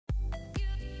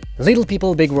Little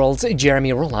People Big World's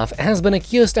Jeremy Roloff has been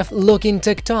accused of looking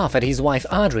ticked off at his wife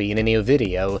Audrey in a new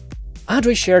video.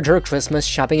 Audrey shared her Christmas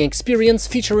shopping experience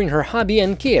featuring her hubby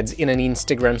and kids in an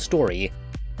Instagram story.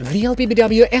 The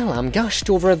LPBW alum gushed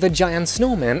over the giant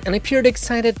snowman and appeared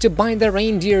excited to buy the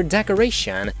reindeer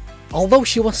decoration. Although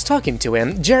she was talking to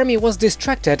him, Jeremy was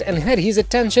distracted and had his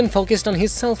attention focused on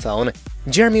his cell phone.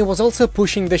 Jeremy was also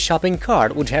pushing the shopping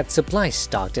cart, which had supplies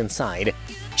stocked inside.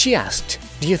 She asked,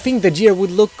 "Do you think the deer would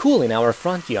look cool in our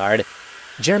front yard?"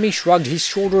 Jeremy shrugged his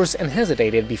shoulders and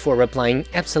hesitated before replying,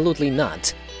 "Absolutely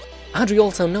not." Audrey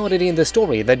also noted in the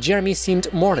story that Jeremy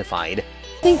seemed mortified.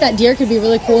 I think that deer could be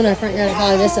really cool in our front yard at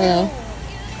Holly Vista, though.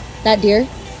 That deer?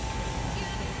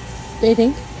 Do you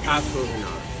think? Absolutely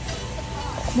not.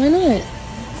 Why not?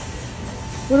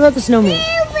 What about the snowman?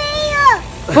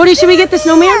 Cody, should we get the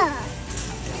snowman?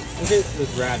 This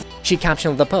rad. She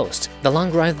captioned the post, "The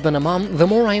longer I've been a mom, the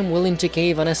more I am willing to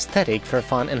cave on aesthetic for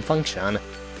fun and function."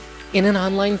 In an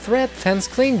online thread, fans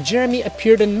claimed Jeremy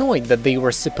appeared annoyed that they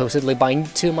were supposedly buying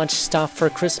too much stuff for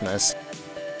Christmas.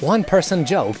 One person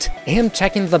joked, "Him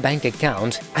checking the bank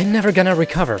account, I'm never gonna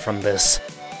recover from this."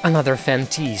 Another fan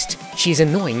teased, "She's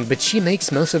annoying, but she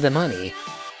makes most of the money."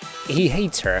 "He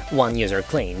hates her," one user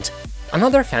claimed.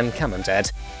 Another fan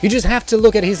commented, "You just have to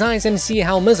look at his eyes and see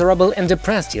how miserable and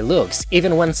depressed he looks,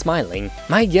 even when smiling.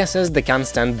 My guess is the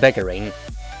constant bickering."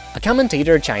 A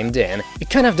commentator chimed in, "It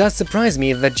kind of does surprise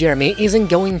me that Jeremy isn't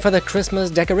going for the Christmas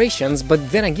decorations,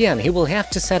 but then again, he will have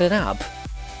to set it up."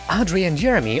 Audrey and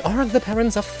Jeremy are the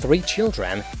parents of 3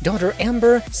 children, daughter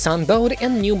Amber, son Bode,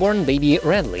 and newborn baby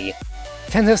Radley.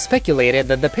 Fans have speculated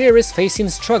that the pair is facing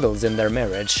struggles in their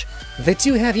marriage. The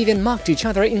two have even mocked each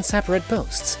other in separate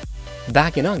posts.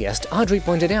 Back in August, Audrey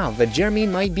pointed out that Jeremy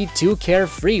might be too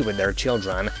carefree with their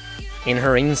children. In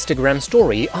her Instagram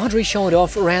story, Audrey showed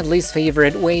off Radley's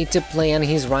favorite way to play on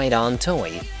his ride-on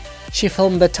toy. She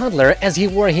filmed the toddler as he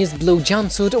wore his blue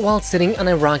jumpsuit while sitting on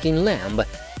a rocking lamb.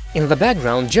 In the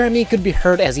background, Jeremy could be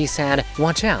heard as he said,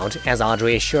 "Watch out," as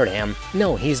Audrey assured him,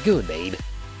 "No, he's good, babe."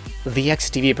 The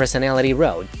ex-TV personality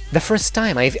wrote, "The first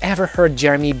time I've ever heard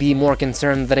Jeremy be more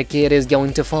concerned that a kid is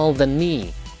going to fall than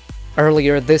me."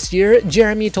 Earlier this year,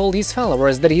 Jeremy told his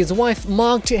followers that his wife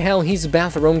mocked how his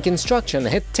bathroom construction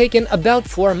had taken about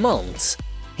 4 months.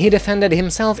 He defended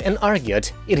himself and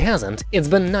argued, "It hasn't, it's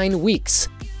been 9 weeks."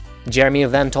 Jeremy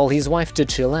then told his wife to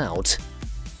chill out.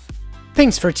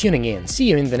 Thanks for tuning in, see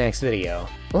you in the next video.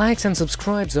 Likes and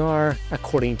subscribes are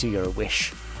according to your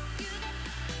wish.